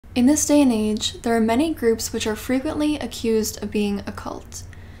In this day and age, there are many groups which are frequently accused of being a cult.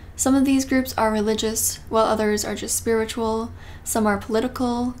 Some of these groups are religious, while others are just spiritual. Some are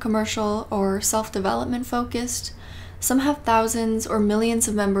political, commercial, or self-development focused. Some have thousands or millions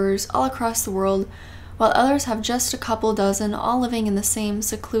of members all across the world, while others have just a couple dozen all living in the same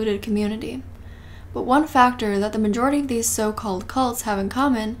secluded community. But one factor that the majority of these so-called cults have in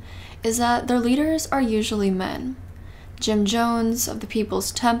common is that their leaders are usually men. Jim Jones of the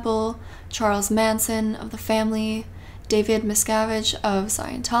People's Temple, Charles Manson of the Family, David Miscavige of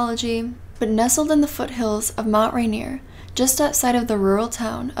Scientology. But nestled in the foothills of Mt Rainier, just outside of the rural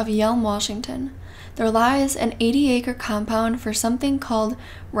town of Yelm, Washington, there lies an 80-acre compound for something called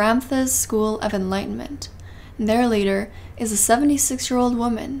Ramtha's School of Enlightenment. And their leader is a 76-year-old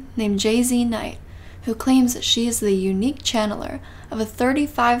woman named J.Z. Knight, who claims that she is the unique channeler of a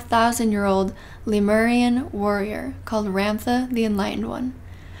 35,000-year-old Lemurian warrior called Ramtha the Enlightened One.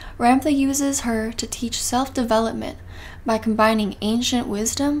 Ramtha uses her to teach self-development by combining ancient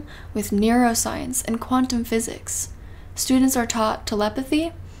wisdom with neuroscience and quantum physics. Students are taught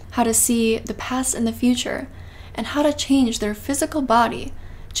telepathy, how to see the past and the future, and how to change their physical body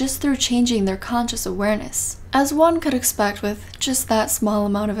just through changing their conscious awareness. As one could expect with just that small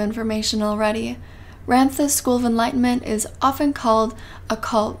amount of information already, Ramtha's School of Enlightenment is often called a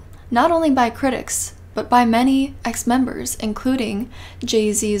cult, not only by critics, but by many ex-members, including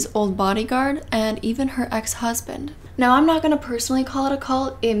Jay-Z's old bodyguard and even her ex-husband. Now, I'm not going to personally call it a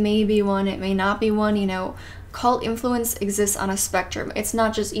cult. It may be one, it may not be one, cult influence exists on a spectrum. It's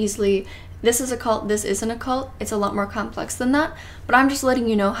not just easily, this is a cult, this isn't a cult. It's a lot more complex than that, but I'm just letting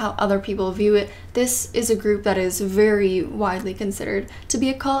you know how other people view it. This is a group that is very widely considered to be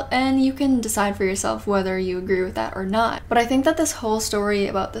a cult, and you can decide for yourself whether you agree with that or not. But I think that this whole story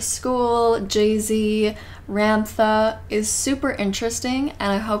about the school, Jay-Z, Ramtha is super interesting,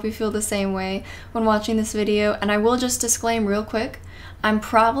 and I hope you feel the same way when watching this video. And I will just disclaim real quick, I'm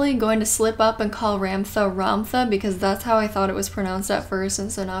probably going to slip up and call Ramtha because that's how I thought it was pronounced at first,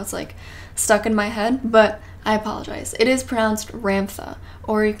 and so now it's like stuck in my head, but I apologize. It is pronounced Ramtha,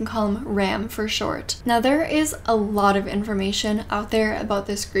 or you can call him Ram for short. Now, there is a lot of information out there about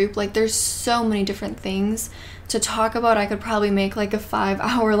this group. Like, there's so many different things to talk about. I could probably make like a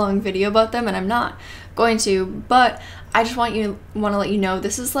 5-hour-long video about them, and I'm not going to, but I just want to let you know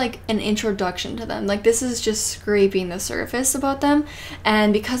this is like an introduction to them. Like, this is just scraping the surface about them,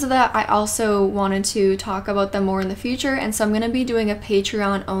 and because of that, I also wanted to talk about them more in the future, and so I'm going to be doing a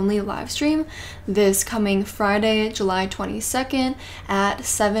Patreon only live stream this coming Friday, July 22nd at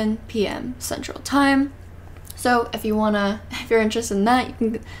 7 p.m. Central Time. So if you're interested in that, you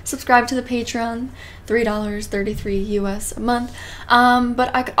can subscribe to the Patreon, $3.33 US a month.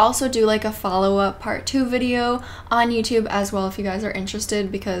 But I could also do like a follow-up part 2 video on YouTube as well if you guys are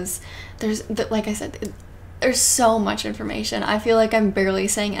interested, because like I said, there's so much information. I feel like I'm barely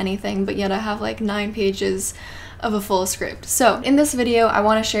saying anything, but yet I have like 9 pages of a full script. So in this video, I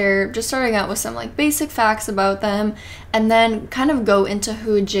want to share, just starting out with some like basic facts about them, and then kind of go into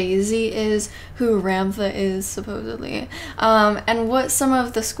who Jay-Z is, who Ramtha is supposedly, and what some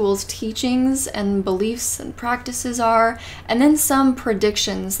of the school's teachings and beliefs and practices are, and then some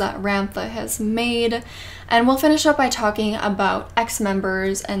predictions that Ramtha has made. And we'll finish up by talking about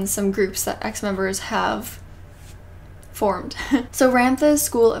ex-members and some groups that ex-members have formed. So Ramtha's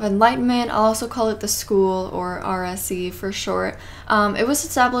School of Enlightenment, I'll also call it the school, or RSE for short. It was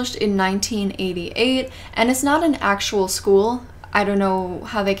established in 1988, and it's not an actual school. I don't know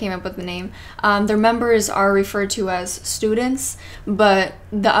how they came up with the name. Their members are referred to as students, but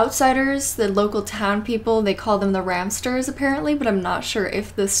the outsiders, the local town people, they call them the Ramsters apparently, but I'm not sure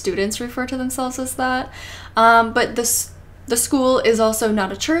if the students refer to themselves as that. But the school is also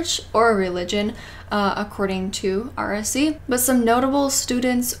not a church or a religion, according to RSE. But some notable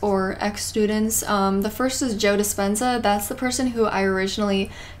students or ex-students, the first is Joe Dispenza. That's the person who I originally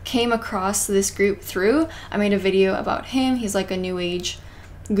came across this group through. I made a video about him. He's like a new age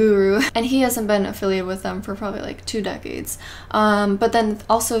guru, and he hasn't been affiliated with them for probably like 2 decades. But then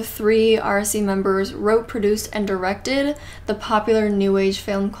also 3 RSE members wrote, produced, and directed the popular new age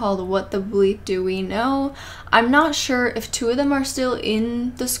film called What the Bleep Do We Know? I'm not sure if 2 of them are still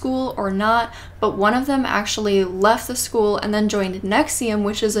in the school or not, but one of them actually left the school and then joined NXIVM,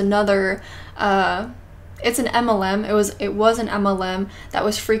 which is another it's an MLM. It was an MLM that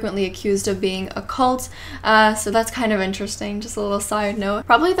was frequently accused of being a cult. So that's kind of interesting. Just a little side note.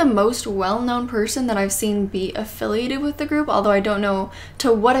 Probably the most well-known person that I've seen be affiliated with the group, although I don't know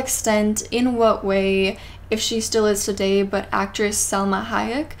to what extent, in what way, if she still is today, but actress Salma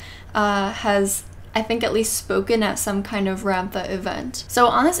Hayek has I think, at least spoken at some kind of Ramtha event. So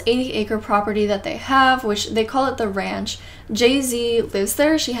on this 80-acre property that they have, which they call it the ranch, Jay-Z lives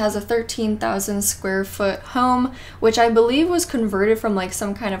there. She has a 13,000 square foot home, which I believe was converted from like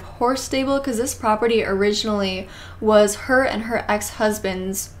some kind of horse stable, because this property originally was her and her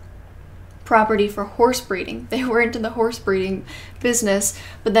ex-husband's property for horse breeding. They were into the horse breeding business,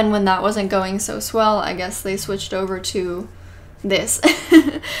 but then when that wasn't going so swell, I guess they switched over to this.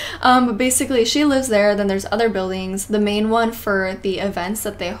 But basically she lives there. Then there's other buildings. The main one for the events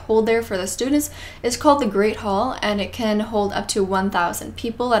that they hold there for the students is called the Great Hall, and it can hold up to 1,000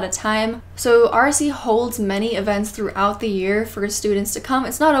 people at a time. So RSE holds many events throughout the year for students to come.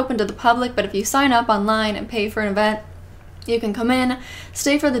 It's not open to the public, but if you sign up online and pay for an event, you can come in,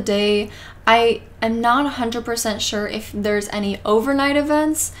 stay for the day. I am not 100% sure if there's any overnight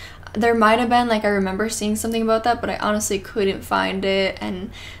events. There might have been, like I remember seeing something about that, but I honestly couldn't find it, and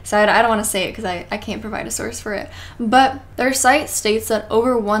so I don't want to say it because I can't provide a source for it. But their site states that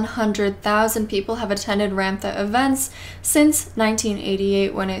over 100,000 people have attended Ramtha events since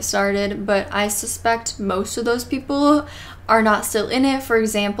 1988 when it started, but I suspect most of those people are not still in it. For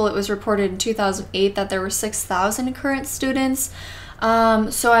example, it was reported in 2008 that there were 6,000 current students.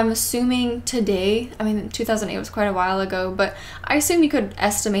 So I'm assuming today, I mean 2008 was quite a while ago, but I assume you could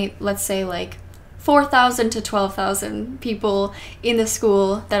estimate, let's say like 4,000 to 12,000 people in the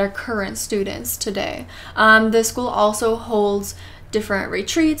school that are current students today. The school also holds different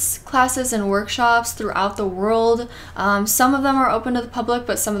retreats, classes, and workshops throughout the world. Some of them are open to the public,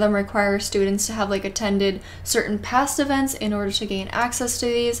 but some of them require students to have like attended certain past events in order to gain access to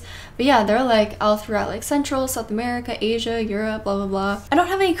these. But yeah, they're like all throughout like Central, South America, Asia, Europe, blah blah blah. I don't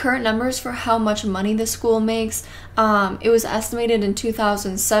have any current numbers for how much money the school makes. It was estimated in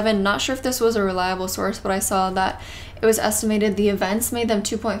 2007, not sure if this was a reliable source, but I saw that it was estimated the events made them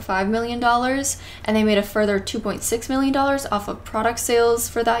 $2.5 million, and they made a further $2.6 million off of product sales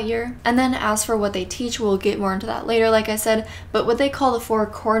for that year. And then as for what they teach, we'll get more into that later, like I said, but what they call the 4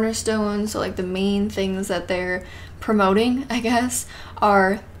 cornerstones, so like the main things that they're promoting, I guess,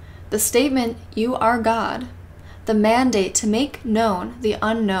 are the statement, "You are God," the mandate to make known the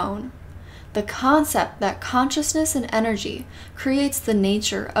unknown, the concept that consciousness and energy creates the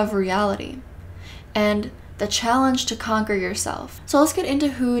nature of reality, and the challenge to conquer yourself. So let's get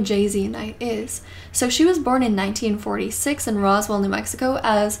into who Jay-Z Knight is. So she was born in 1946 in Roswell, New Mexico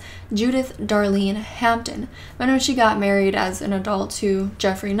as Judith Darlene Hampton. But when she got married as an adult to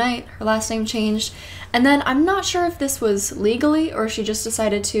Jeffrey Knight, her last name changed. And then I'm not sure if this was legally or she just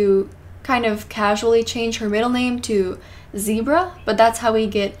decided to kind of casually change her middle name to Zebra, but that's how we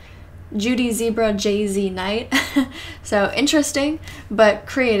get Judy Zebra Jay-Z Knight. So interesting, but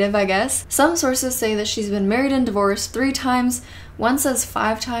creative, I guess. Some sources say that she's been married and divorced 3 times. One says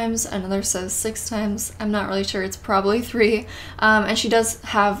 5 times, another says 6 times. I'm not really sure, it's probably 3. And she does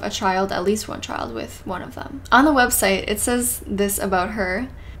have a child, at least one child, with one of them. On the website, it says this about her: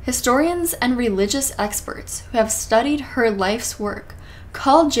 historians and religious experts who have studied her life's work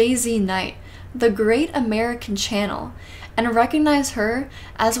call Jay-Z Knight the Great American Channel, and recognize her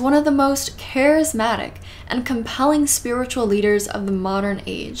as one of the most charismatic and compelling spiritual leaders of the modern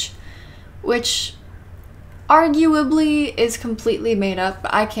age, which arguably is completely made up,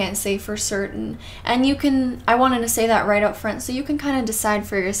 but I can't say for certain. And you can, I wanted to say that right up front so you can kind of decide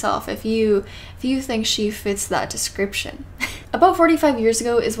for yourself if you think she fits that description. About 45 years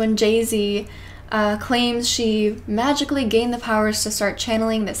ago is when Jay-Z claims she magically gained the powers to start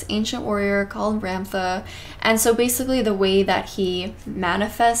channeling this ancient warrior called Ramtha. And so basically the way that he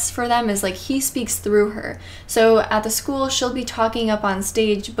manifests for them is like he speaks through her. So at the school she'll be talking up on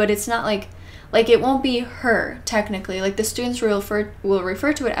stage, but it's not like it won't be her technically. Like the students will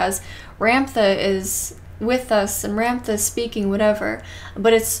refer to it as Ramtha is with us and Ramtha is speaking, whatever,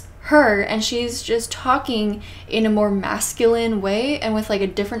 but it's her, and she's just talking in a more masculine way and with like a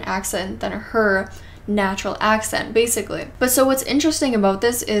different accent than her natural accent, basically. But so what's interesting about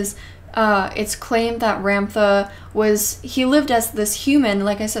this is it's claimed that Ramtha he lived as this human,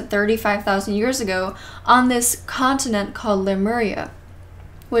 like I said, 35,000 years ago on this continent called Lemuria,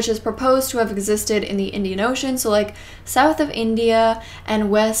 which is proposed to have existed in the Indian Ocean, so like south of India and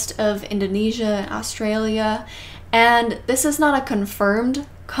west of Indonesia and Australia. And this is not a confirmed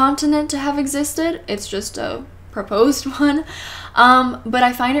continent to have existed, it's just a proposed one. But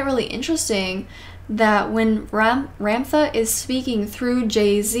I find it really interesting that when Ramtha is speaking through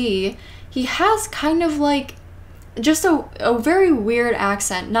Jay-Z, he has kind of like just a very weird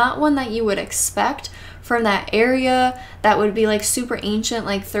accent, not one that you would expect from that area that would be like super ancient,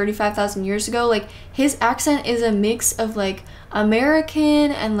 like 35,000 years ago. Like his accent is a mix of like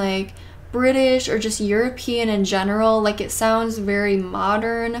American and like British or just European in general. Like, it sounds very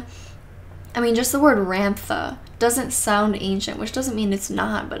modern. I mean, just the word Ramtha doesn't sound ancient, which doesn't mean it's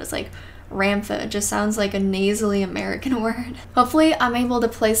not, but it's like Ramtha. It just sounds like a nasally American word. Hopefully I'm able to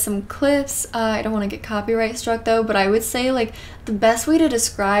play some clips. I don't want to get copyright struck though, but I would say like the best way to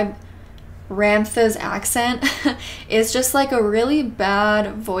describe Ramtha's accent is just like a really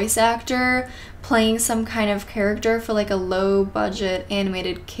bad voice actor playing some kind of character for like a low budget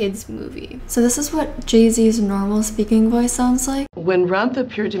animated kids movie. So this is what Jay-Z's normal speaking voice sounds like. When Ramtha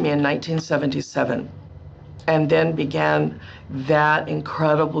appeared to me in 1977 and then began that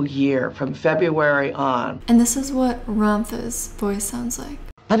incredible year from February on. And this is what Ramtha's voice sounds like.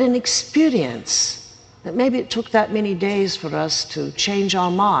 But an experience that maybe it took that many days for us to change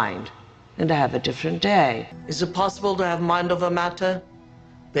our mind and to have a different day. Is it possible to have mind over matter?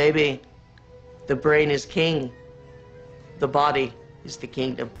 Baby, the brain is king. The body is the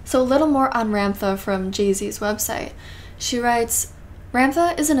kingdom. So a little more on Ramtha from Jay-Z's website. She writes,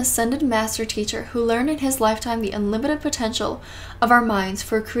 Ramtha is an ascended master teacher who learned in his lifetime the unlimited potential of our minds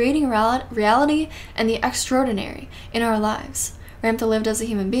for creating reality and the extraordinary in our lives. Ramtha lived as a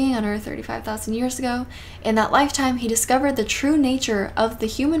human being on Earth 35,000 years ago. In that lifetime, he discovered the true nature of the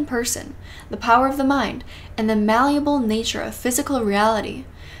human person, the power of the mind, and the malleable nature of physical reality.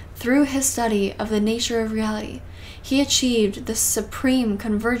 Through his study of the nature of reality, he achieved the supreme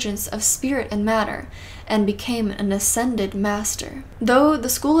convergence of spirit and matter and became an ascended master. Though the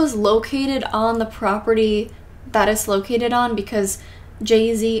school is located on the property that it's located on because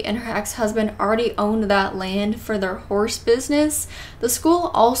Jay-Z and her ex-husband already owned that land for their horse business, the school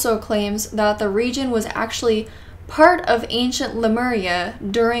also claims that the region was actually part of ancient Lemuria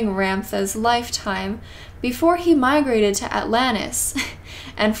during Ramtha's lifetime before he migrated to Atlantis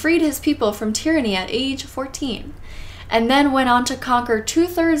and freed his people from tyranny at age 14, and then went on to conquer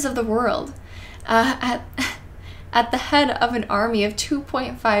 2/3 of the world at the head of an army of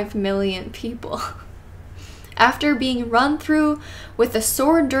 2.5 million people. After being run through with a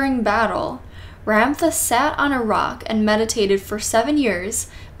sword during battle, Ramtha sat on a rock and meditated for 7 years,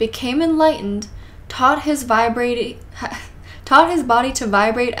 became enlightened, taught his body to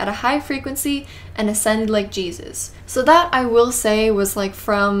vibrate at a high frequency, and ascended like Jesus. So that, I will say, was like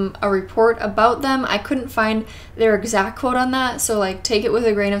from a report about them. I couldn't find their exact quote on that, so like take it with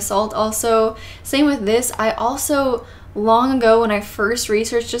a grain of salt also. Same with this. I also, long ago when I first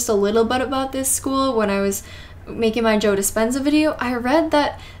researched just a little bit about this school, when I was making my Joe Dispenza video, I read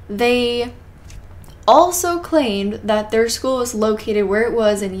that they also claimed that their school was located where it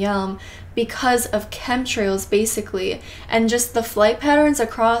was in Yelm because of chemtrails, basically, and just the flight patterns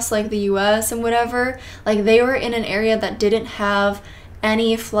across like the US and whatever. Like, they were in an area that didn't have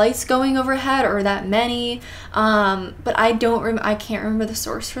any flights going overhead or that many, but I can't remember the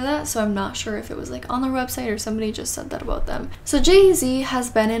source for that, so I'm not sure if it was like on their website or somebody just said that about them. So Jay-Z has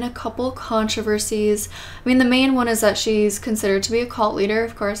been in a couple controversies. I mean, the main one is that she's considered to be a cult leader.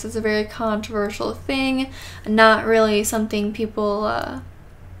 Of course, it's a very controversial thing, not really something people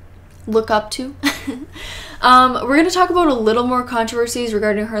look up to. We're going to talk about a little more controversies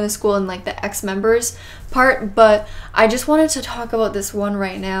regarding her in the school and like the ex-members part, but I just wanted to talk about this one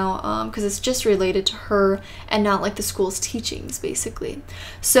right now because it's just related to her and not like the school's teachings, basically.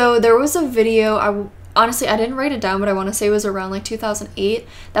 So there was a video, honestly, I didn't write it down, but I want to say it was around like 2008,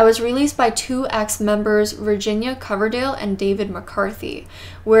 that was released by two ex-members, Virginia Coverdale and David McCarthy,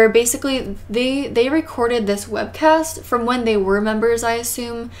 where basically they recorded this webcast from when they were members, I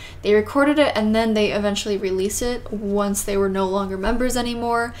assume. They recorded it and then they eventually released it once they were no longer members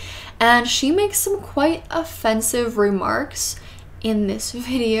anymore. And she makes some quite offensive remarks in this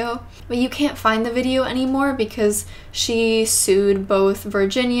video, but you can't find the video anymore because she sued both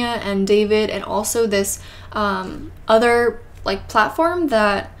Virginia and David and also this other like platform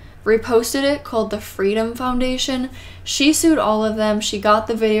that reposted it called the Freedom Foundation. She sued all of them. She got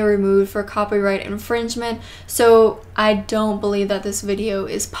the video removed for copyright infringement, so I don't believe that this video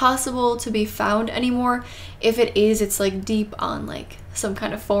is possible to be found anymore. If it is, it's like deep on like some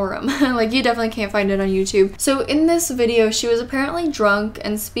kind of forum. Like, you definitely can't find it on YouTube. So in this video, she was apparently drunk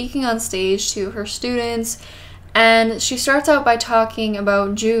and speaking on stage to her students, and she starts out by talking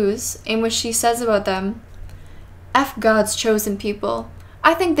about Jews, in which she says about them, "F God's chosen people.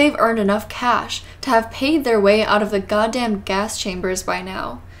 I think they've earned enough cash to have paid their way out of the goddamn gas chambers by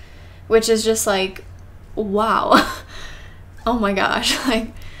now." Which is just like, wow. Oh my gosh.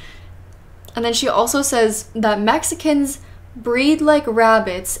 Like, and then she also says that Mexicans breed like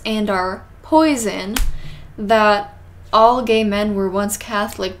rabbits and are poison, that all gay men were once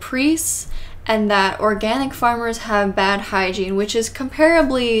Catholic priests, and that organic farmers have bad hygiene, which is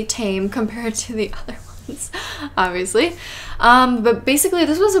comparably tame compared to the other ones, obviously. But basically,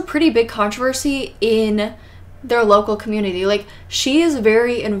 this was a pretty big controversy in their local community. Like, she is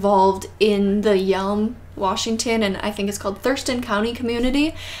very involved in the Yelm, Washington, and I think it's called Thurston County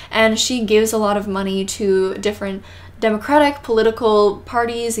community, and she gives a lot of money to different Democratic political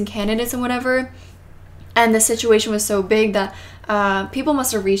parties and candidates and whatever. And the situation was so big that people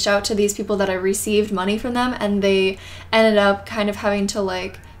must have reached out to these people that had received money from them, and they ended up kind of having to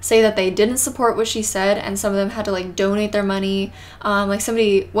like say that they didn't support what she said, and some of them had to like donate their money. Like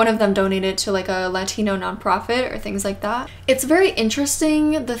one of them donated to like a Latino nonprofit or things like that. It's very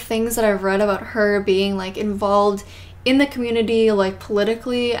interesting, the things that I've read about her being like involved in the community, like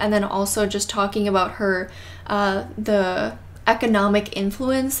politically, and then also just talking about her, the economic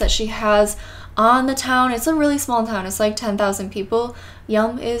influence that she has on the town. It's a really small town. It's like 10,000 people.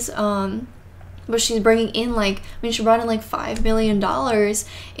 Yelm is, but she's bringing in like, I mean, she brought in like $5 million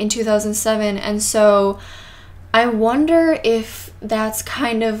in 2007. And so I wonder if that's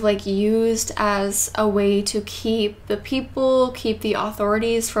kind of like used as a way to keep the people, keep the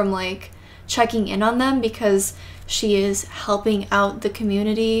authorities from like checking in on them, because she is helping out the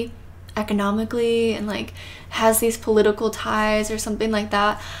community economically and like has these political ties or something like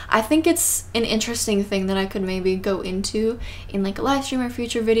that. I think it's an interesting thing that I could maybe go into in like a live stream or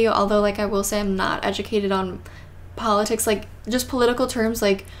future video, although like I will say I'm not educated on politics. Like, just political terms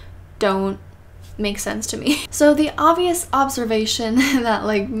like don't make sense to me. So the obvious observation that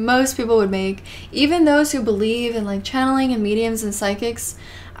like most people would make, even those who believe in like channeling and mediums and psychics,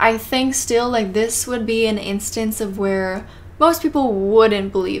 I think still like this would be an instance of where most people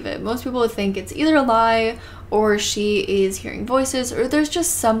wouldn't believe it. Most people would think it's either a lie, or she is hearing voices, or there's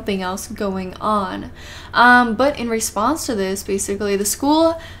just something else going on. But in response to this, basically, the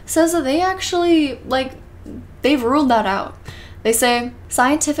school says that they actually, like, they've ruled that out. They say,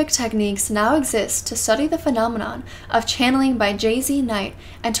 scientific techniques now exist to study the phenomenon of channeling by JZ Knight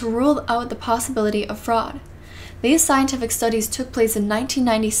and to rule out the possibility of fraud. These scientific studies took place in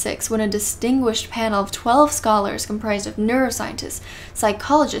 1996 when a distinguished panel of 12 scholars comprised of neuroscientists,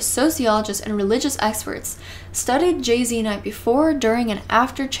 psychologists, sociologists, and religious experts studied JZ Knight before, during, and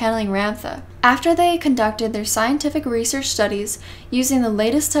after channeling Ramtha. After they conducted their scientific research studies using the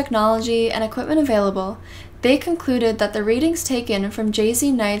latest technology and equipment available, they concluded that the readings taken from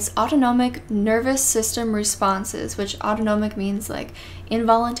JZ Knight's autonomic nervous system responses, which autonomic means like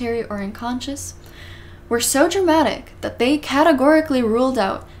involuntary or unconscious, were so dramatic that they categorically ruled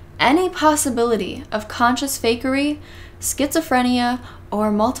out any possibility of conscious fakery, schizophrenia, or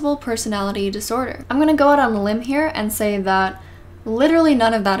multiple personality disorder. I'm gonna go out on a limb here and say that literally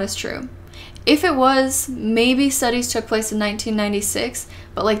none of that is true. If it was, maybe studies took place in 1996,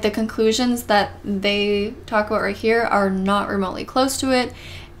 but like the conclusions that they talk about right here are not remotely close to it.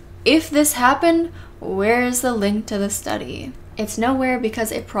 If this happened, where's the link to the study? It's nowhere,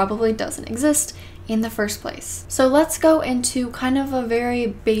 because it probably doesn't exist in the first place. So let's go into kind of a very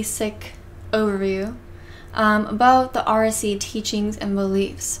basic overview about the RSE Teachings and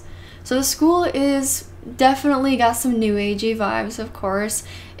Beliefs. So the school is definitely got some new agey vibes, of course.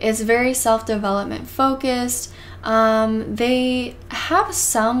 It's very self-development focused. They have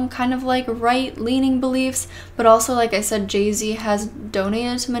some kind of like right-leaning beliefs, but also, like I said, Jay-Z has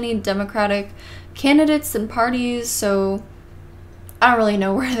donated to many Democratic candidates and parties, so I don't really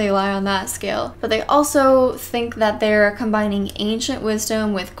know where they lie on that scale. But they also think that they're combining ancient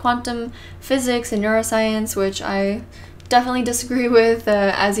wisdom with quantum physics and neuroscience, which I definitely disagree with,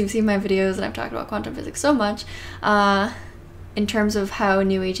 as you've seen my videos, and I've talked about quantum physics so much, in terms of how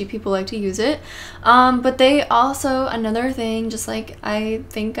new agey people like to use it. But they also, another thing, just like I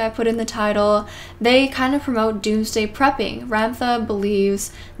think I put in the title, they kind of promote doomsday prepping. Ramtha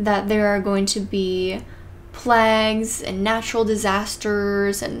believes that there are going to be plagues and natural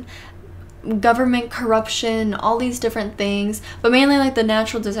disasters and government corruption, all these different things, but mainly like the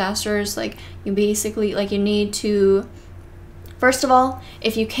natural disasters. Like, you basically, like, you need to, first of all,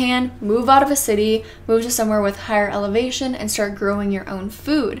 if you can, move out of a city, move to somewhere with higher elevation and start growing your own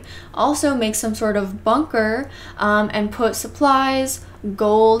food. Also make some sort of bunker and put supplies,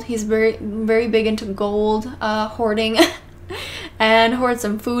 gold. He's very big into gold hoarding and hoard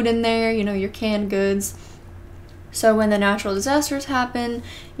some food in there, you know, your canned goods. So when the natural disasters happen,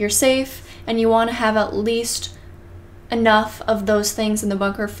 you're safe, and you want to have at least enough of those things in the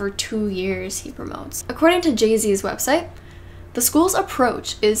bunker for 2 years, he promotes. According to Jay-Z's website, the school's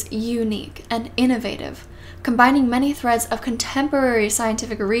approach is unique and innovative, combining many threads of contemporary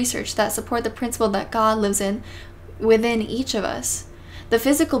scientific research that support the principle that God lives within each of us. The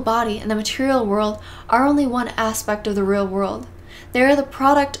physical body and the material world are only one aspect of the real world. They are the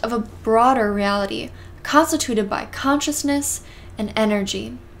product of a broader reality, constituted by consciousness and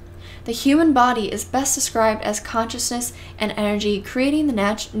energy. The human body is best described as consciousness and energy creating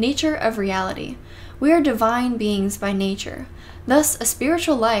the nature of reality. We are divine beings by nature. Thus, a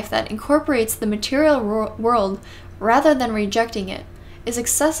spiritual life that incorporates the material world rather than rejecting it is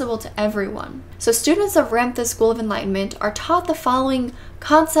accessible to everyone. So students of Ramtha School of Enlightenment are taught the following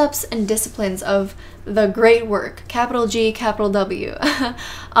concepts and disciplines of the great work, capital G, capital W.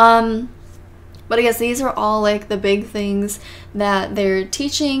 But I guess these are all like the big things that they're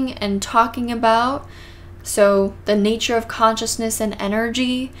teaching and talking about. So the nature of consciousness and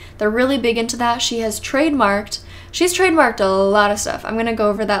energy, they're really big into that. She's trademarked a lot of stuff. I'm gonna go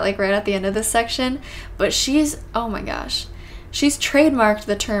over that like right at the end of this section, but oh my gosh. She's trademarked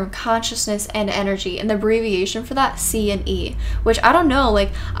the term consciousness and energy, and the abbreviation for that, C and E, which I don't know,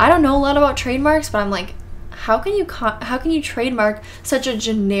 like I don't know a lot about trademarks, but I'm like, how can you trademark such a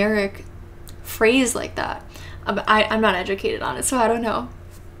generic phrase like that? I'm not educated on it, so I don't know.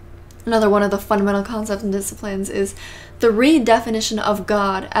 Another one of the fundamental concepts and disciplines is the redefinition of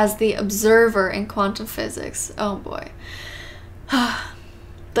God as the observer in quantum physics. Oh boy.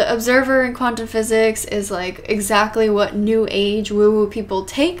 The observer in quantum physics is like exactly what new age woo-woo people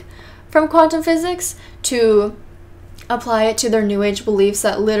take from quantum physics to apply it to their new age beliefs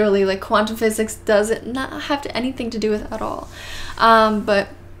that literally like quantum physics doesn't not have anything to do with at all. But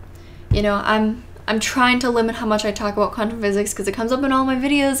you know, I'm trying to limit how much I talk about quantum physics because it comes up in all my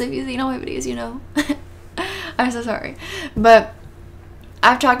videos. If you know my videos, you know. I'm so sorry. But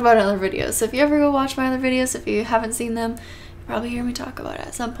I've talked about it in other videos. So if you ever go watch my other videos, if you haven't seen them, you'll probably hear me talk about it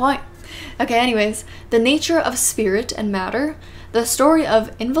at some point. Okay, anyways. The nature of spirit and matter. The story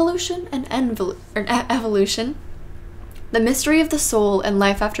of involution and evolution. The mystery of the soul and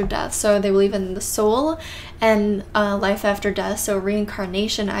life after death. So they believe in the soul and life after death. So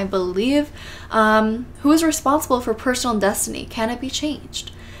reincarnation, I believe. Who is responsible for personal destiny? Can it be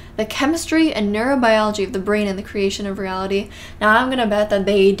changed? The chemistry and neurobiology of the brain and the creation of reality. Now I'm gonna bet that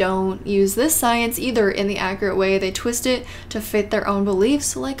they don't use this science either in the accurate way. They twist it to fit their own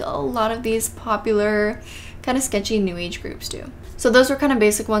beliefs, like a lot of these popular kind of sketchy new age groups do. So those were kind of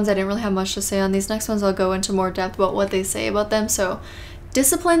basic ones. I didn't really have much to say on these next ones. I'll go into more depth about what they say about them. So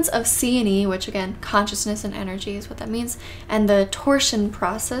disciplines of C and E, which again, consciousness and energy is what that means, and the torsion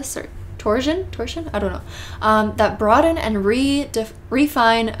process, or torsion, I don't know, that broaden and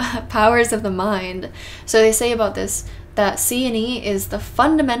refine powers of the mind. So they say about this that C and E is the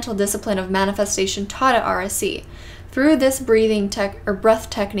fundamental discipline of manifestation taught at RSE. Through this breath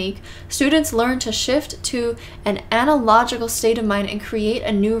technique, students learn to shift to an analogical state of mind and create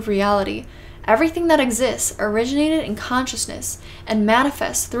a new reality. Everything that exists originated in consciousness and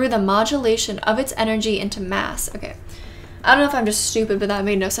manifests through the modulation of its energy into mass. Okay, I don't know if I'm just stupid, but that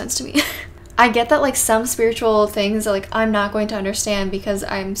made no sense to me. I get that like some spiritual things like I'm not going to understand because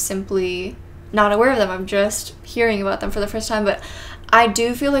I'm simply not aware of them. I'm just hearing about them for the first time, but I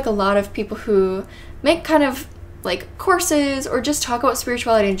do feel like a lot of people who make kind of like courses or just talk about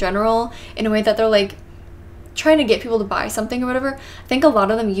spirituality in general in a way that they're like trying to get people to buy something or whatever, I think a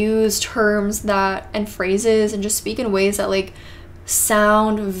lot of them use terms that and phrases and just speak in ways that like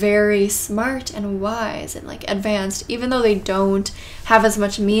sound very smart and wise and like advanced, even though they don't have as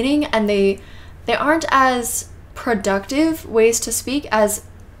much meaning and they aren't as productive ways to speak as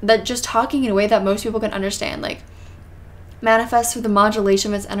that just talking in a way that most people can understand, like manifest through the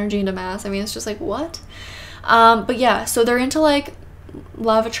modulation of its energy into mass. I mean, it's just like, what? But yeah, so they're into like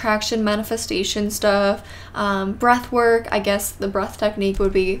law of attraction, manifestation stuff, breath work. I guess the breath technique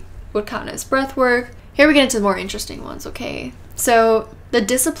would count as breath work. Here we get into the more interesting ones, okay? So the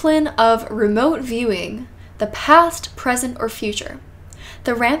discipline of remote viewing, the past, present, or future.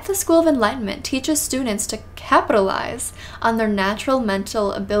 The Ramtha School of Enlightenment teaches students to capitalize on their natural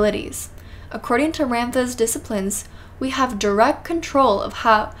mental abilities. According to Ramtha's disciplines, we have direct control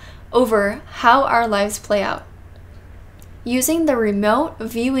over how our lives play out. Using the remote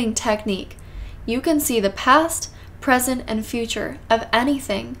viewing technique, you can see the past, present, and future of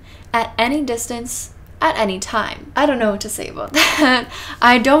anything at any distance at any time. I don't know what to say about that.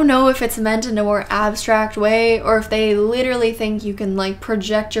 I don't know if it's meant in a more abstract way or if they literally think you can like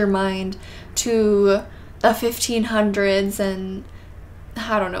project your mind to the 1500s and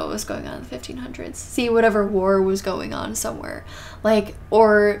I don't know what was going on in the 1500s. See whatever war was going on somewhere. Like,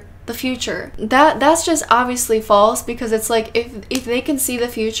 or the future. That's just obviously false, because it's like if they can see the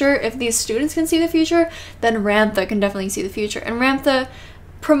future, if these students can see the future, then Ramtha can definitely see the future. And Ramtha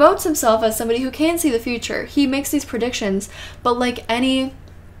promotes himself as somebody who can see the future. He makes these predictions, but like any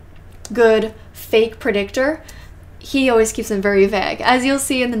good fake predictor, he always keeps them very vague. As you'll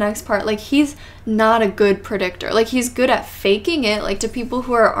see in the next part, like, he's not a good predictor. Like, he's good at faking it, like, to people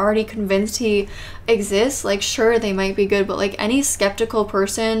who are already convinced he exists. Like, sure, they might be good, but like any skeptical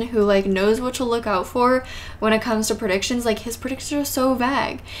person who like knows what to look out for when it comes to predictions, like, his predictions are so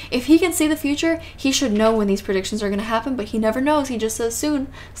vague. If he can see the future, he should know when these predictions are going to happen, but he never knows. He just says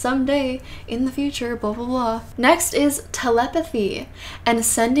soon, someday, in the future, blah blah blah. Next is telepathy, and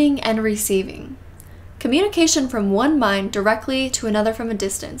sending and receiving. Communication from one mind directly to another from a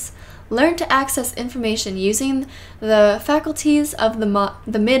distance. Learn to access information using the faculties of the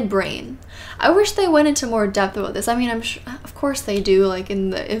midbrain. I wish they went into more depth about this. I mean, I'm sure, of course they do, like in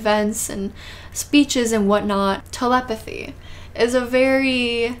the events and speeches and whatnot. Telepathy is a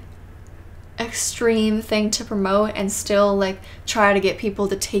very extreme thing to promote and still like try to get people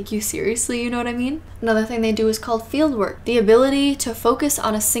to take you seriously, you know what I mean? Another thing they do is called field work, the ability to focus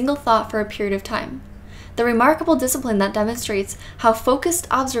on a single thought for a period of time. The remarkable discipline that demonstrates how focused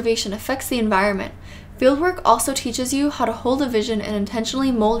observation affects the environment. Fieldwork also teaches you how to hold a vision and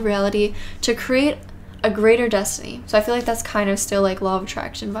intentionally mold reality to create a greater destiny. So I feel like that's kind of still like law of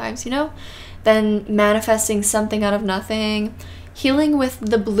attraction vibes, you know? Then manifesting something out of nothing. Healing with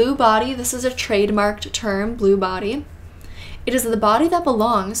the blue body. This is a trademarked term, blue body. It is the body that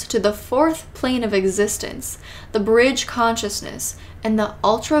belongs to the fourth plane of existence, the bridge consciousness, and the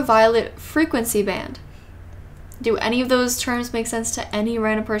ultraviolet frequency band. Do any of those terms make sense to any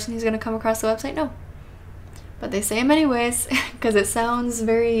random person who's going to come across the website? No. But they say them anyways, because it sounds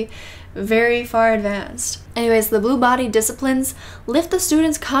very, very far advanced. Anyways, the blue body disciplines lift the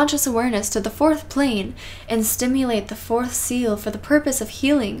student's conscious awareness to the fourth plane and stimulate the fourth seal for the purpose of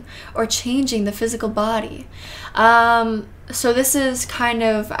healing or changing the physical body. So this is kind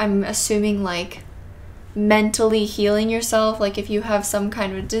of, I'm assuming, like mentally healing yourself. Like if you have some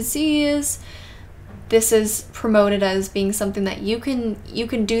kind of disease, this is promoted as being something that you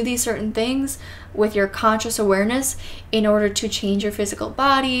can do these certain things with your conscious awareness in order to change your physical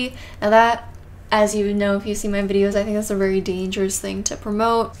body. Now that, as you know if you see my videos, I think that's a very dangerous thing to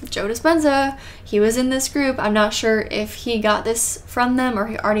promote. Joe Dispenza, he was in this group. I'm not sure if he got this from them or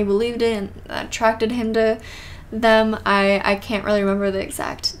he already believed it and that attracted him to them. I can't really remember the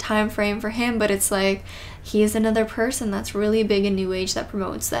exact time frame for him, but it's like he is another person that's really big in New Age that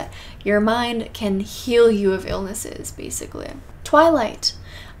promotes that your mind can heal you of illnesses, basically. Twilight,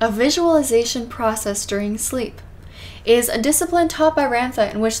 a visualization process during sleep, is a discipline taught by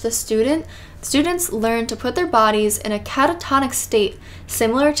Ramtha in which the students learn to put their bodies in a catatonic state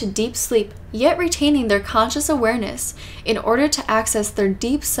similar to deep sleep, yet retaining their conscious awareness in order to access their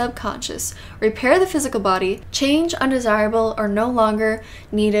deep subconscious, repair the physical body, change undesirable or no longer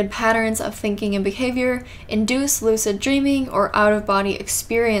needed patterns of thinking and behavior, induce lucid dreaming or out-of-body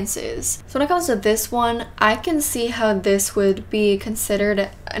experiences. So when it comes to this one, I can see how this would be considered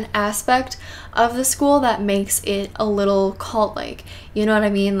an aspect of the school that makes it a little cult-like. You know what I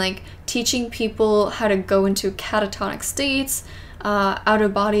mean? Like teaching people how to go into catatonic states,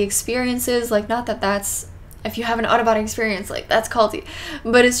 out-of-body experiences. Like, not that that's, if you have an out-of-body experience, like, that's culty,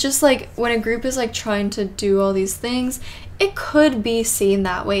 but it's just like when a group is like trying to do all these things, it could be seen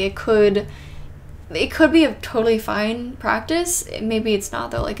that way. It could be a totally fine practice. Maybe it's not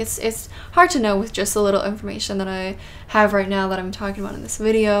though. Like it's hard to know with just the little information that I have right now that I'm talking about in this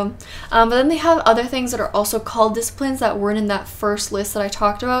video. But then they have other things that are also called disciplines that weren't in that first list that I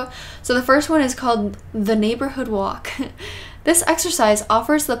talked about. So the first one is called the neighborhood walk. This exercise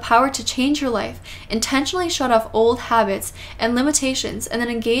offers the power to change your life, intentionally shut off old habits and limitations, and then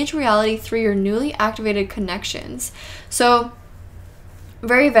engage reality through your newly activated connections. So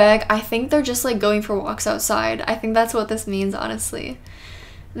very vague. I think they're just like going for walks outside. I think that's what this means, honestly.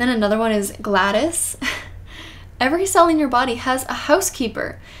 And then another one is Gladys. Every cell in your body has a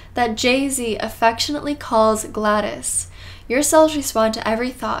housekeeper that Jay-Z affectionately calls Gladys. Your cells respond to every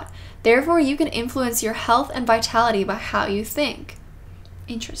thought. Therefore, you can influence your health and vitality by how you think.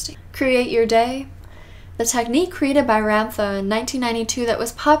 Interesting. Create your day. The technique created by Ramtha in 1992 that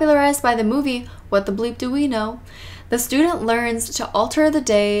was popularized by the movie What the Bleep Do We Know? The student learns to alter the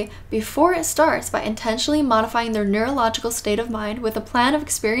day before it starts by intentionally modifying their neurological state of mind with a plan of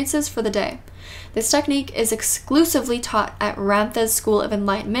experiences for the day. This technique is exclusively taught at Ramtha's School of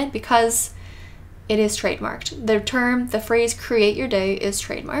Enlightenment because it is trademarked. The phrase create your day is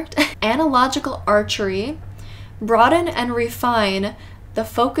trademarked. Analogical archery, broaden and refine the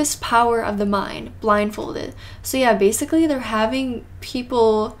focused power of the mind, blindfolded. So yeah, basically they're having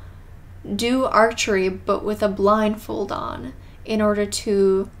people do archery but with a blindfold on in order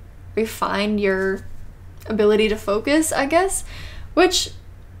to refine your ability to focus, I guess, which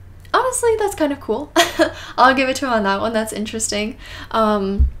honestly, that's kind of cool. I'll give it to him on that one. That's interesting.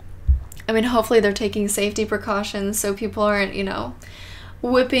 I mean, hopefully they're taking safety precautions so people aren't, you know,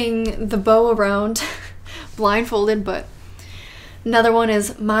 whipping the bow around blindfolded. But another one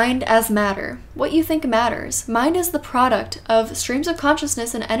is mind as matter. What you think matters. Mind is the product of streams of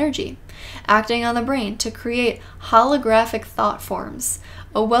consciousness and energy acting on the brain to create holographic thought forms.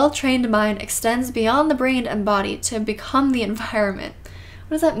 A well-trained mind extends beyond the brain and body to become the environment.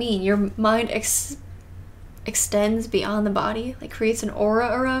 What does that mean? Your mind extends beyond the body, like creates an aura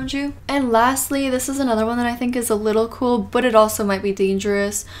around you. And lastly, this is another one that I think is a little cool, but it also might be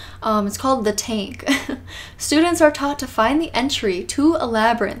dangerous. It's called the tank. Students are taught to find the entry to a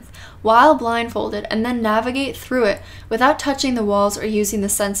labyrinth while blindfolded and then navigate through it without touching the walls or using the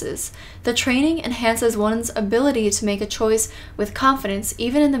senses. The training enhances one's ability to make a choice with confidence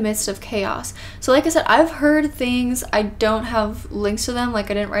even in the midst of chaos. So like I said, I've heard things, I don't have links to them,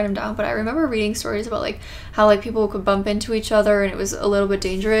 like I didn't write them down, but I remember reading stories about like how like people could bump into each other and it was a little bit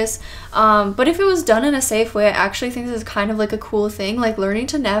dangerous. But if it was done in a safe way, I actually think this is kind of like a cool thing, like learning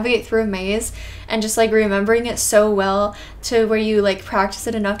to navigate through a maze and just like remembering it so well to where you like practice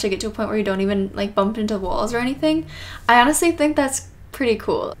it enough to get to a point where you don't even like bump into walls or anything. I honestly think that's pretty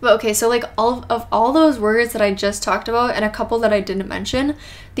cool. But okay, so like all those words that I just talked about and a couple that I didn't mention,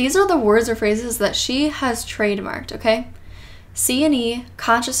 these are the words or phrases that she has trademarked, okay? C&E,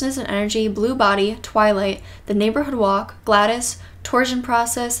 consciousness and energy, blue body, twilight, the neighborhood walk, Gladys, torsion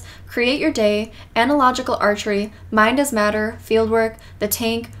process, create your day, analogical archery, mind as matter, fieldwork, the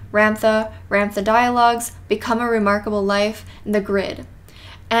tank, Ramtha dialogues, become a remarkable life, and the grid.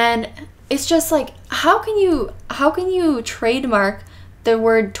 And it's just like, how can you trademark the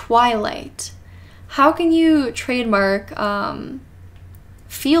word twilight? How can you trademark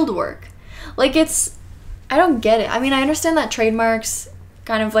fieldwork? Like, it's, I don't get it. I mean, I understand that trademarks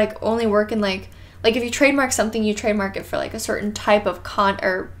kind of like only work in like if you trademark something, you trademark it for like a certain type of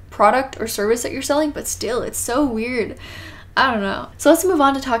or product or service that you're selling, but still, it's so weird. I don't know. So let's move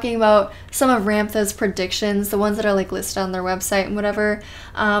on to talking about some of Ramtha's predictions, the ones that are like listed on their website and whatever.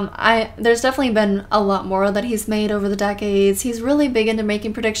 There's definitely been a lot more that he's made over the decades. He's really big into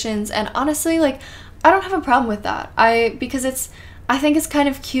making predictions, and honestly, like, I don't have a problem with that. Because I think it's kind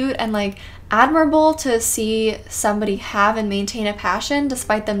of cute and like admirable to see somebody have and maintain a passion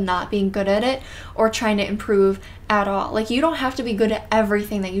despite them not being good at it or trying to improve at all. Like, you don't have to be good at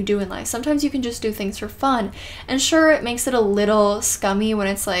everything that you do in life. Sometimes you can just do things for fun. And sure, it makes it a little scummy when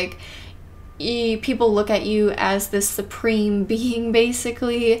it's like people look at you as this supreme being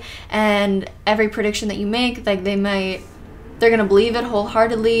basically, and every prediction that you make, like they're gonna believe it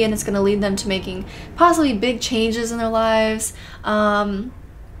wholeheartedly, and it's gonna lead them to making possibly big changes in their lives.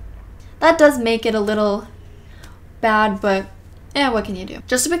 That does make it a little bad, but what can you do?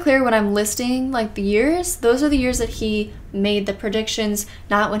 Just to be clear, when I'm listing like the years, those are the years that he made the predictions,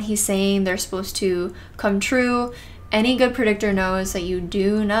 not when he's saying they're supposed to come true. Any good predictor knows that you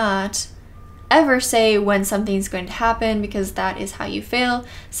do not ever say when something's going to happen, because that is how you fail,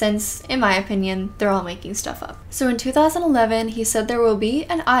 since, in my opinion, they're all making stuff up. So in 2011, he said there will be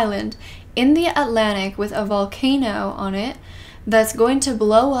an island in the Atlantic with a volcano on it that's going to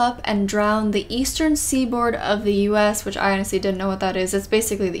blow up and drown the eastern seaboard of the US, which I honestly didn't know what that is. It's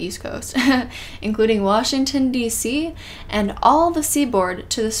basically the East Coast, including Washington, D.C., and all the seaboard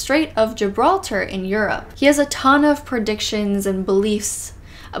to the Strait of Gibraltar in Europe. He has a ton of predictions and beliefs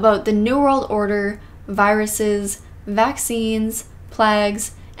about the New World Order, viruses, vaccines,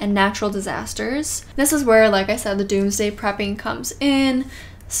 plagues, and natural disasters. This is where, like I said, the Doomsday prepping comes in.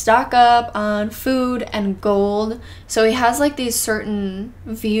 Stock up on food and gold. So he has like these certain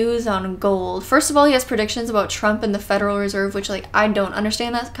views on gold. First of all, he has predictions about Trump and the Federal Reserve, which like I don't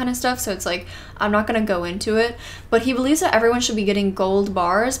understand that kind of stuff, so it's like I'm not gonna go into it. But he believes that everyone should be getting gold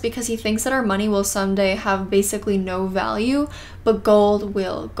bars because he thinks that our money will someday have basically no value, but gold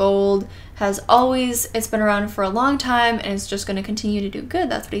will. Gold has always, it's been around for a long time and it's just gonna continue to do good.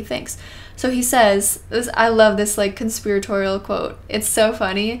 That's what he thinks. So he says, I love this like conspiratorial quote. It's so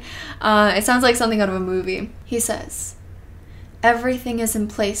funny. It sounds like something out of a movie. He says, "Everything is in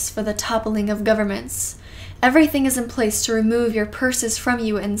place for the toppling of governments. Everything is in place to remove your purses from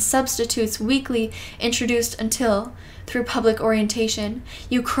you and substitutes weekly introduced until, through public orientation,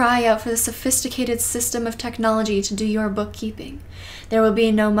 you cry out for the sophisticated system of technology to do your bookkeeping. There will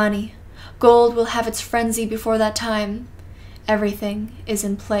be no money. Gold will have its frenzy before that time. Everything is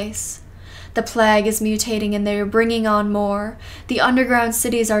in place. The plague is mutating and they are bringing on more. The underground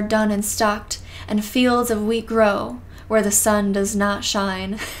cities are done and stocked, and fields of wheat grow. where the sun does not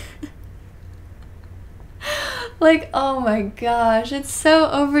shine. Like, oh my gosh, it's so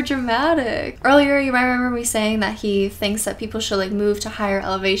overdramatic. Earlier, you might remember me saying that he thinks that people should like move to higher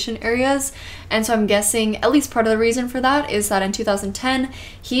elevation areas. And so I'm guessing at least part of the reason for that is that in 2010,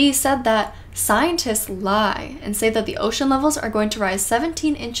 he said that scientists lie and say that the ocean levels are going to rise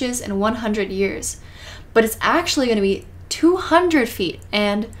 17 inches in 100 years. But it's actually going to be 200 feet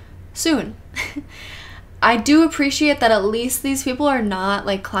and soon. I do appreciate that at least these people are not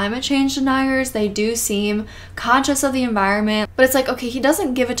like climate change deniers. They do seem conscious of the environment. But it's like, okay, he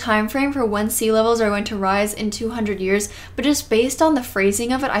doesn't give a time frame for when sea levels are going to rise in 200 years. But just based on the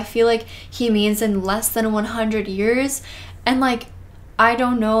phrasing of it, I feel like he means in less than 100 years. And like, I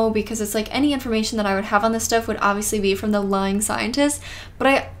don't know, because it's like any information that I would have on this stuff would obviously be from the lying scientists. But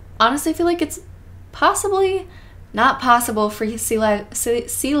I honestly feel like it's possibly not possible for sea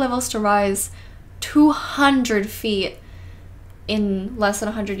levels to rise 200 feet in less than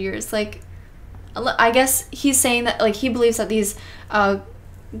 100 years. Like, I guess he's saying that like he believes that these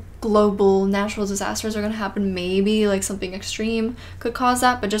global natural disasters are gonna happen. Maybe like something extreme could cause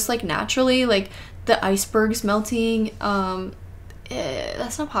that, but just like naturally, like the icebergs melting,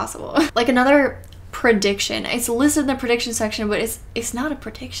 that's not possible. Like another prediction, it's listed in the prediction section, but it's not a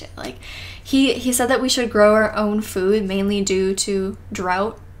prediction. Like he said that we should grow our own food mainly due to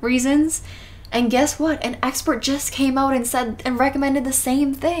drought reasons. And guess what? An expert just came out and said and recommended the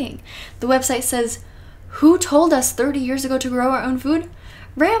same thing. The website says, who told us 30 years ago to grow our own food?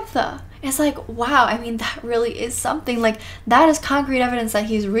 Ramtha. It's like, wow, I mean, that really is something. Like, that is concrete evidence that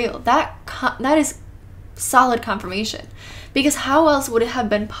he's real. That is solid confirmation. Because how else would it have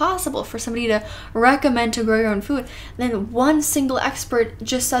been possible for somebody to recommend to grow your own food? And then one single expert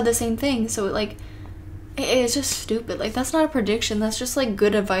just said the same thing. So like, it's just stupid. Like, that's not a prediction. That's just like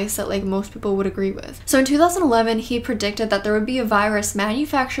good advice that like most people would agree with. So in 2011, he predicted that there would be a virus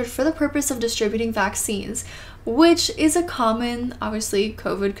manufactured for the purpose of distributing vaccines, which is a common, obviously,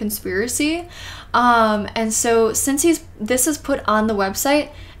 COVID conspiracy. And so since this is put on the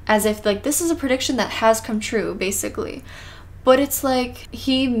website as if like this is a prediction that has come true, basically. But it's like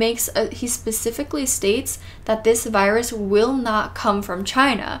he specifically states that this virus will not come from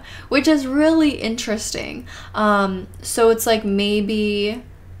China, which is really interesting. So it's like maybe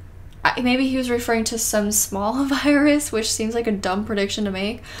he was referring to some small virus, which seems like a dumb prediction to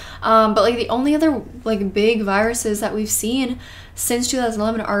make. But like the only other like big viruses that we've seen since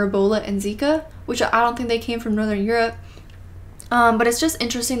 2011 are Ebola and Zika, which I don't think they came from Northern Europe. But it's just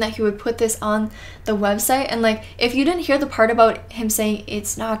interesting that he would put this on the website. And like, if you didn't hear the part about him saying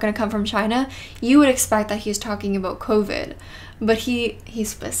it's not going to come from China, you would expect that he's talking about COVID. But he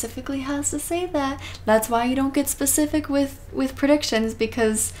specifically has to say that. That's why you don't get specific with predictions,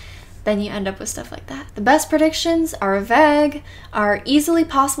 because then you end up with stuff like that. The best predictions are vague, are easily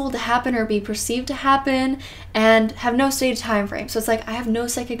possible to happen or be perceived to happen, and have no stated time frame. So it's like, I have no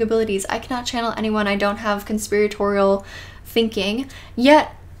psychic abilities. I cannot channel anyone. I don't have conspiratorial thinking.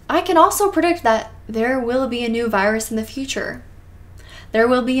 Yet, I can also predict that there will be a new virus in the future. There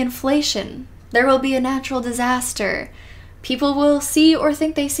will be inflation. There will be a natural disaster. People will see or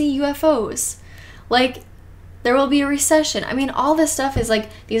think they see UFOs. Like, there will be a recession. I mean, all this stuff is like,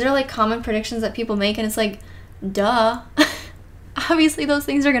 these are like common predictions that people make, and it's like, duh. Obviously those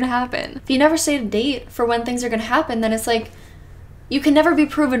things are gonna happen. If you never state a date for when things are gonna happen, then it's like, you can never be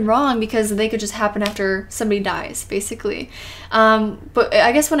proven wrong, because they could just happen after somebody dies, basically. But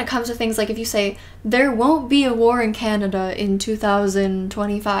I guess when it comes to things like if you say, there won't be a war in Canada in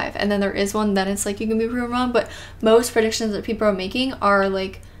 2025, and then there is one, then it's like you can be proven wrong. But most predictions that people are making are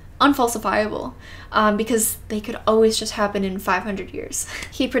like unfalsifiable, because they could always just happen in 500 years.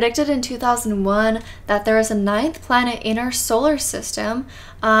 He predicted in 2001 that there is a 9th planet in our solar system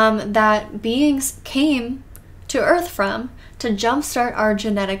that beings came to Earth from to jumpstart our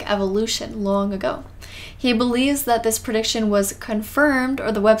genetic evolution long ago. He believes that this prediction was confirmed,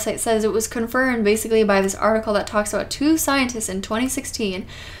 or the website says it was confirmed basically by this article that talks about 2 scientists in 2016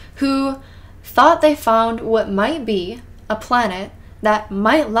 who thought they found what might be a planet that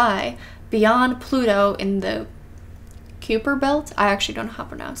might lie beyond Pluto in the Kuiper belt. I actually don't know how to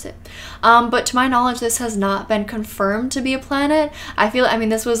pronounce it. But to my knowledge, this has not been confirmed to be a planet. I mean,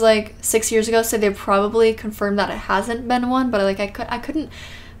 this was like 6 years ago, so they probably confirmed that it hasn't been one, but like I couldn't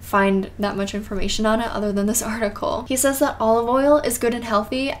find that much information on it other than this article. He says that olive oil is good and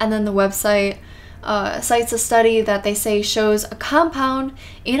healthy, and then the website cites a study that they say shows a compound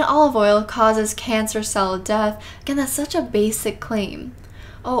in olive oil causes cancer cell death. Again, that's such a basic claim.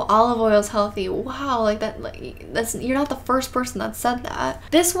 Oh, olive oil is healthy. Wow, like that, like that's, you're not the first person that said that.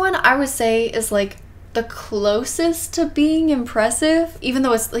 This one I would say is like the closest to being impressive, even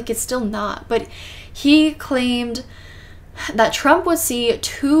though it's still not. But he claimed that Trump would see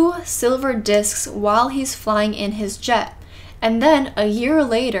 2 silver discs while he's flying in his jet. And then a year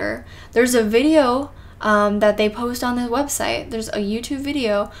later, there's a video that they post on the website. There's a YouTube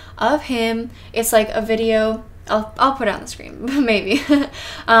video of him. It's like a video, I'll put it on the screen, maybe.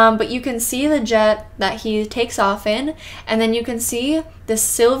 But you can see the jet that he takes off in, and then you can see this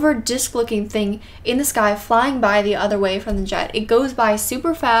silver disc looking thing in the sky flying by the other way from the jet. It goes by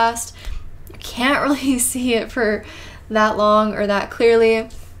super fast. You can't really see it for that long or that clearly.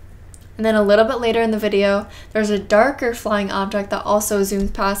 And then a little bit later in the video, there's a darker flying object that also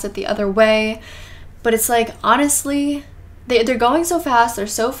zooms past it the other way. But it's like, honestly, they're going so fast, they're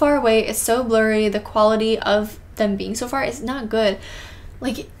so far away, it's so blurry, the quality of them being so far is not good.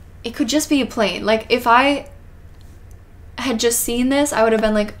 Like, it could just be a plane. Like, if I had just seen this, I would have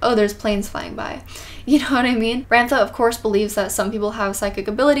been like, oh, there's planes flying by. You know what I mean? Ramtha, of course, believes that some people have psychic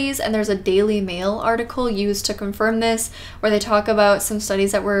abilities, and there's a Daily Mail article used to confirm this, where they talk about some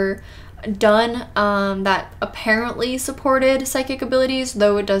studies that were done that apparently supported psychic abilities,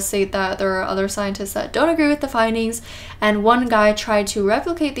 though it does say that there are other scientists that don't agree with the findings. And one guy tried to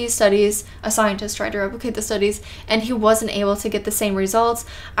replicate these studies, a scientist tried to replicate the studies, and he wasn't able to get the same results.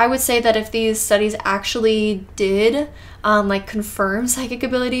 I would say that if these studies actually did like confirm psychic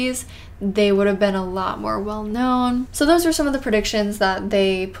abilities, they would have been a lot more well known. So those are some of the predictions that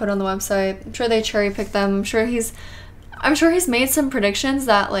they put on the website. I'm sure they cherry picked them. I'm sure he's made some predictions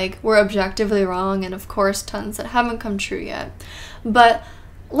that like were objectively wrong, and of course tons that haven't come true yet. But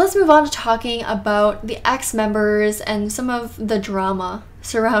let's move on to talking about the ex-members and some of the drama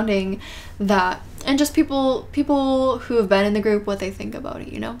surrounding that, and just people who have been in the group, what they think about it,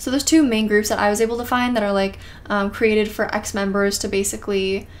 you know? So there's 2 main groups that I was able to find that are like created for ex-members to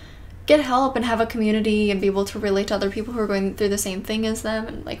basically get help and have a community and be able to relate to other people who are going through the same thing as them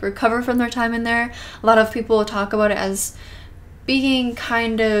and like recover from their time in there. A lot of people talk about it as being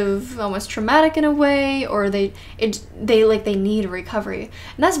kind of almost traumatic in a way, or they need a recovery.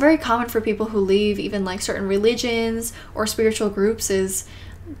 And that's very common for people who leave even like certain religions or spiritual groups.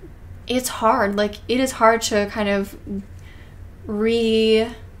 It's hard. Like, it is hard to kind of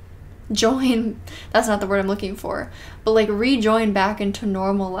rejoin, that's not the word I'm looking for, but like rejoin back into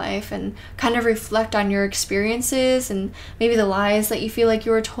normal life and kind of reflect on your experiences and maybe the lies that you feel like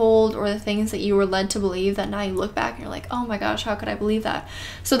you were told, or the things that you were led to believe that now you look back and you're like, oh my gosh, how could I believe that?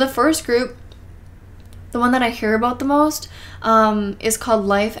 So the first group, the one that I hear about the most, is called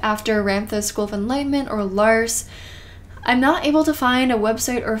Life After Ramtha School of Enlightenment, or LARS. I'm not able to find a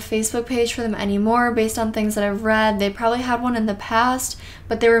website or a Facebook page for them anymore based on things that I've read. They probably had one in the past,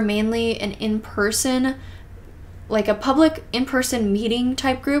 but they were mainly an in-person, like a public in-person meeting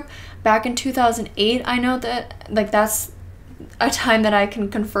type group. Back in 2008, I know that like that's a time that I can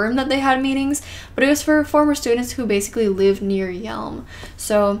confirm that they had meetings, but it was for former students who basically lived near Yelm.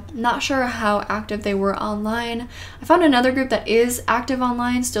 So not sure how active they were online. I found another group that is active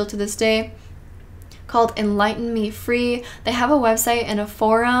online still to this day, called Enlighten Me Free. They have a website and a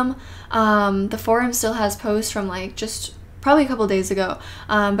forum. The forum still has posts from like just probably a couple days ago,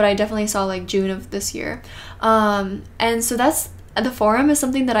 but I definitely saw like June of this year. And so the forum is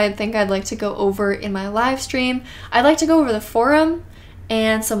something that I think I'd like to go over in my live stream. I'd like to go over the forum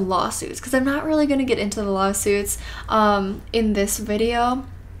and some lawsuits, because I'm not really going to get into the lawsuits in this video.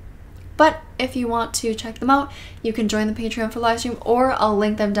 But if you want to check them out, you can join the Patreon for live stream, or I'll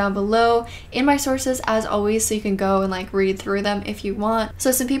link them down below in my sources as always, so you can go and like read through them if you want.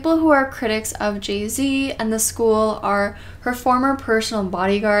 So some people who are critics of Jay-Z and the school are her former personal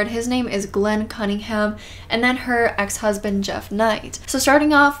bodyguard, his name is Glenn Cunningham, and then her ex-husband Jeff Knight. So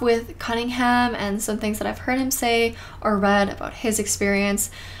starting off with Cunningham and some things that I've heard him say or read about his experience.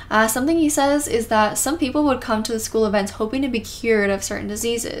 Something he says is that some people would come to the school events hoping to be cured of certain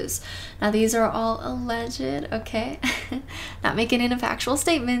diseases. Now these are all alleged, okay? Not making any factual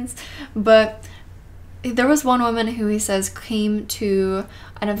statements, but there was one woman who he says came to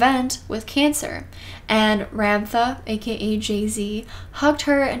an event with cancer, and Ramtha, aka Jay-Z, hugged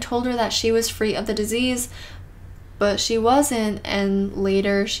her and told her that she was free of the disease, but she wasn't, and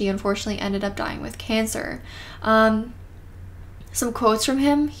later she unfortunately ended up dying with cancer. Some quotes from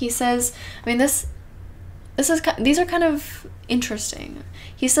him. He says, I mean, these are kind of interesting.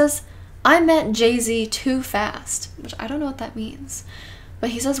 He says, "I met Jay-Z too fast," which I don't know what that means. But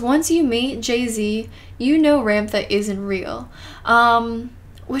he says, once you meet Jay-Z, you know Ramtha isn't real.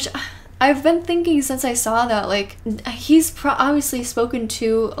 Which I've been thinking since I saw that, like, he's obviously spoken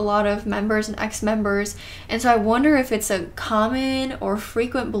to a lot of members and ex-members, and so I wonder if it's a common or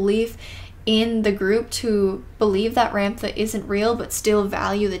frequent belief in the group to believe that Ramtha isn't real but still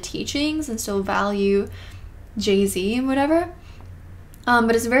value the teachings and still value Jay-Z and whatever.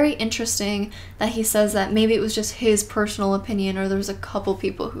 But it's very interesting that he says that maybe it was just his personal opinion, or there was a couple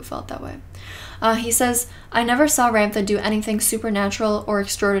people who felt that way. He says, I never saw Ramtha do anything supernatural or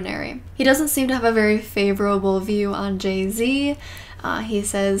extraordinary. He doesn't seem to have a very favorable view on Jay-Z. He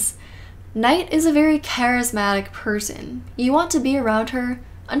says, Night is a very charismatic person. You want to be around her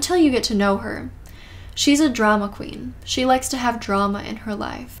until you get to know her. She's a drama queen. She likes to have drama in her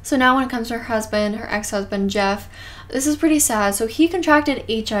life. So now when it comes to her husband, her ex-husband, Jeff, this is pretty sad. So he contracted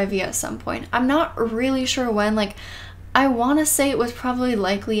HIV at some point. I'm not really sure when. Like, I want to say it was probably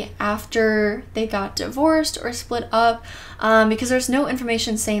likely after they got divorced or split up, because there's no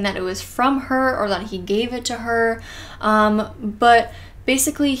information saying that it was from her or that he gave it to her. But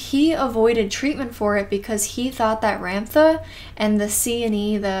basically, he avoided treatment for it because he thought that Ramtha and the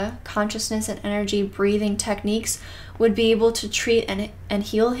C&E, the consciousness and energy breathing techniques, would be able to treat and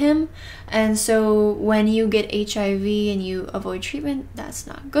heal him. And so when you get HIV and you avoid treatment, that's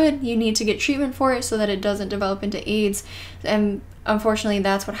not good. You need to get treatment for it so that it doesn't develop into AIDS. And unfortunately,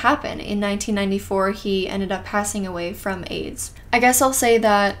 that's what happened. In 1994, he ended up passing away from AIDS. I guess I'll say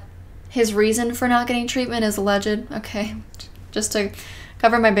that his reason for not getting treatment is alleged. Okay, just to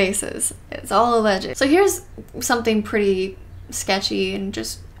cover my bases. It's all alleged. So here's something pretty sketchy and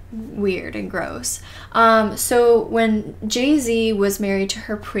just weird and gross. So when Jay-Z was married to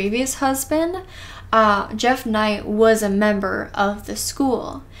her previous husband, Jeff Knight was a member of the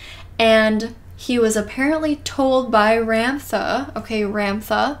school, and he was apparently told by Ramtha, okay,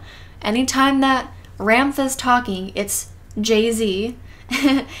 Ramtha, anytime that Ramtha's talking, it's Jay-Z.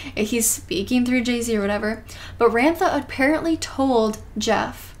 He's speaking through Jay-Z or whatever, but Ramtha apparently told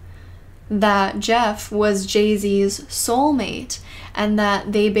Jeff that Jeff was Jay-Z's soulmate, and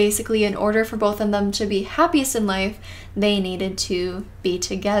that they basically, in order for both of them to be happiest in life, they needed to be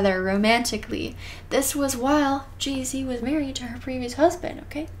together romantically. This was while Jay-Z was married to her previous husband,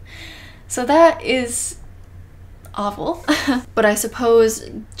 okay? So that is awful. But I suppose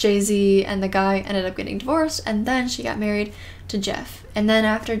Jay-Z and the guy ended up getting divorced, and then she got married to Jeff. And then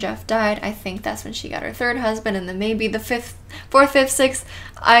after Jeff died, I think that's when she got her third husband, and then maybe the fourth, fifth, sixth.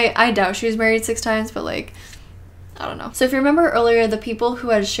 I doubt she was married 6 times, but like, I don't know. So if you remember earlier, the people who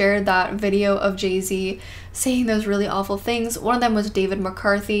had shared that video of Jay-Z saying those really awful things, one of them was David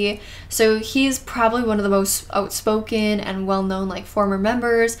McCarthy. So he's probably one of the most outspoken and well-known like former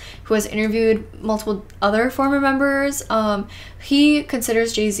members who has interviewed multiple other former members. He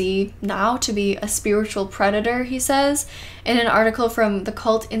considers Jay-Z now to be a spiritual predator, he says. In an article from the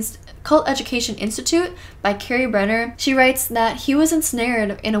Cult Education Institute by Carrie Brenner, she writes that he was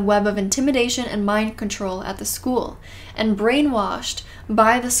ensnared in a web of intimidation and mind control at the school, and brainwashed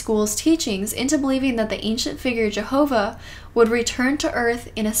by the school's teachings into believing that the ancient figure Jehovah would return to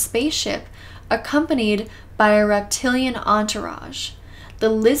Earth in a spaceship accompanied by a reptilian entourage. The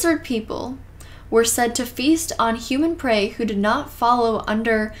lizard people were said to feast on human prey who did not follow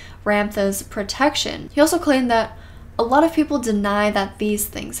under Ramtha's protection. He also claimed that a lot of people deny that these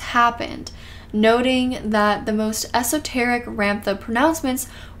things happened, noting that the most esoteric Ramtha pronouncements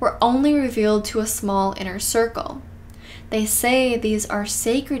were only revealed to a small inner circle. They say these are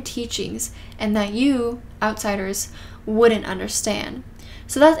sacred teachings and that you, outsiders, wouldn't understand.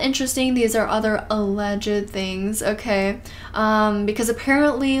 So that's interesting. These are other alleged things, okay? Because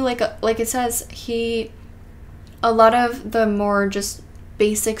apparently, like it says, a lot of the more just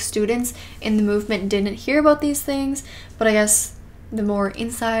basic students in the movement didn't hear about these things, but I guess the more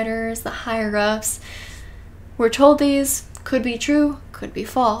insiders, the higher ups, were told these could be true, could be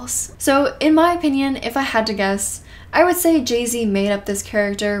false. So in my opinion, if I had to guess, I would say Jay-Z made up this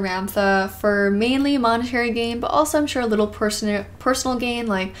character, Ramtha, for mainly monetary gain, but also I'm sure a little personal gain,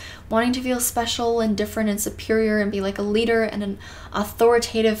 like wanting to feel special and different and superior and be like a leader and an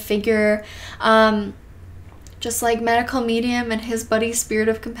authoritative figure. Just like medical medium and his buddy Spirit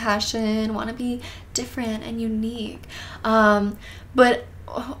of Compassion want to be different and unique. But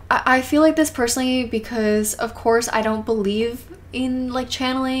I feel like this personally because, of course, I don't believe in like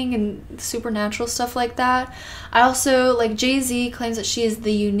channeling and supernatural stuff like that. I also, like, Jay-Z claims that she is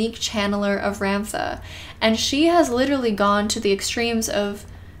the unique channeler of Ramtha, and she has literally gone to the extremes of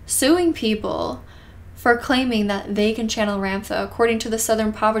suing people for claiming that they can channel Ramtha. According to the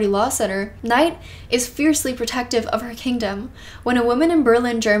Southern Poverty Law Center, Knight is fiercely protective of her kingdom. When a woman in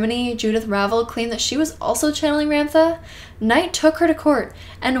Berlin, Germany, Judith Ravel, claimed that she was also channeling Ramtha, Knight took her to court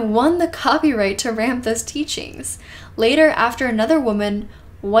and won the copyright to Ramtha's teachings. Later, after another woman,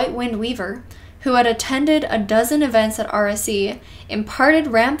 White Wind Weaver, who had attended a dozen events at RSE, imparted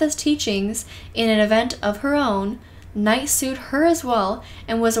Ramtha's teachings in an event of her own. Knight sued her as well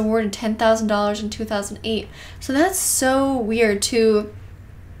and was awarded $10,000 in 2008. So that's so weird, to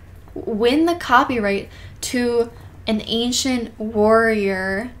win the copyright to an ancient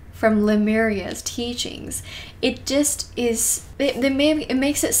warrior from Lemuria's teachings. It just is, it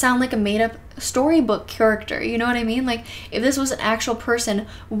makes it sound like a made-up storybook character, you know what I mean? Like, if this was an actual person,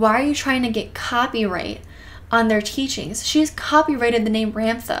 why are you trying to get copyright on their teachings? She's copyrighted the name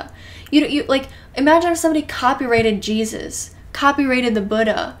Ramtha. You like, imagine if somebody copyrighted Jesus, copyrighted the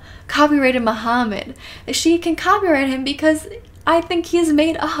Buddha, copyrighted Muhammad. She can copyright him because I think he's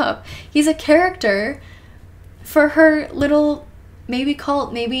made up. He's a character for her little, maybe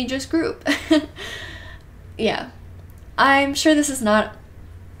cult, maybe just group. Yeah, I'm sure this is not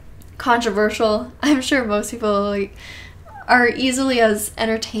controversial. I'm sure most people like are easily as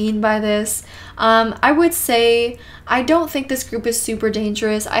entertained by this. I would say I don't think this group is super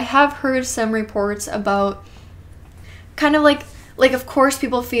dangerous. I have heard some reports about kind of like of course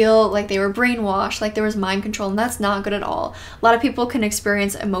people feel like they were brainwashed, like there was mind control, and that's not good at all. A lot of people can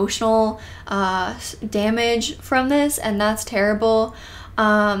experience emotional damage from this, and that's terrible.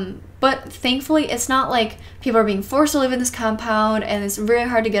 But thankfully it's not like people are being forced to live in this compound and it's very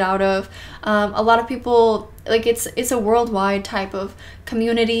hard to get out of. A lot of people, like, it's a worldwide type of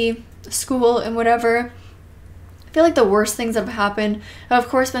community, school, and whatever. I feel like the worst things that have happened have, of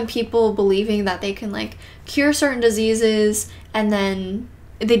course, been people believing that they can like cure certain diseases and then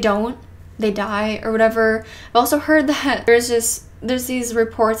they don't, they die or whatever. I've also heard that there's these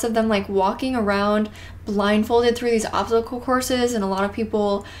reports of them like walking around blindfolded through these obstacle courses, and a lot of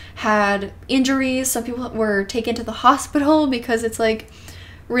people had injuries. Some people were taken to the hospital because it's like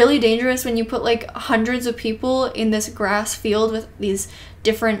really dangerous when you put like hundreds of people in this grass field with these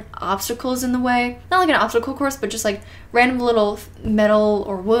different obstacles in the way. Not like an obstacle course, but just like random little metal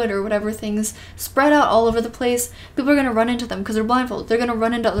or wood or whatever things spread out all over the place. People are going to run into them because they're blindfolded. They're going to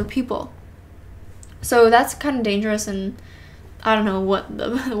run into other people. So that's kind of dangerous, and I don't know what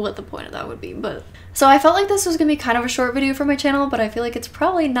the point of that would be. But so I felt like this was gonna be kind of a short video for my channel, but I feel like it's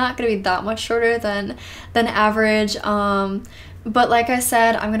probably not gonna be that much shorter than average. But like I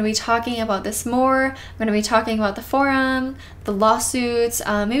said, I'm gonna be talking about this more. I'm gonna be talking about the forum, the lawsuits,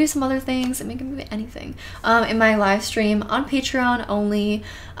 maybe some other things, maybe anything, in my live stream on Patreon only,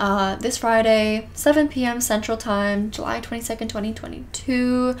 this Friday, 7 p.m. Central Time, July 22nd,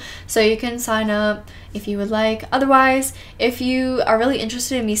 2022. So you can sign up if you would like. Otherwise, if you are really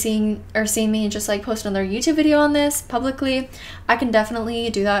interested in me seeing me just like post another YouTube video on this publicly, I can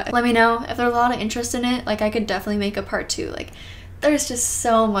definitely do that. Let me know if there's a lot of interest in it. Like, I could definitely make a part 2. Like, there's just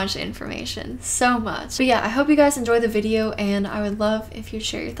so much information, so much. But yeah, I hope you guys enjoyed the video, and I would love if you'd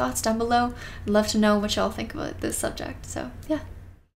share your thoughts down below. I'd love to know what y'all think about this subject. So yeah.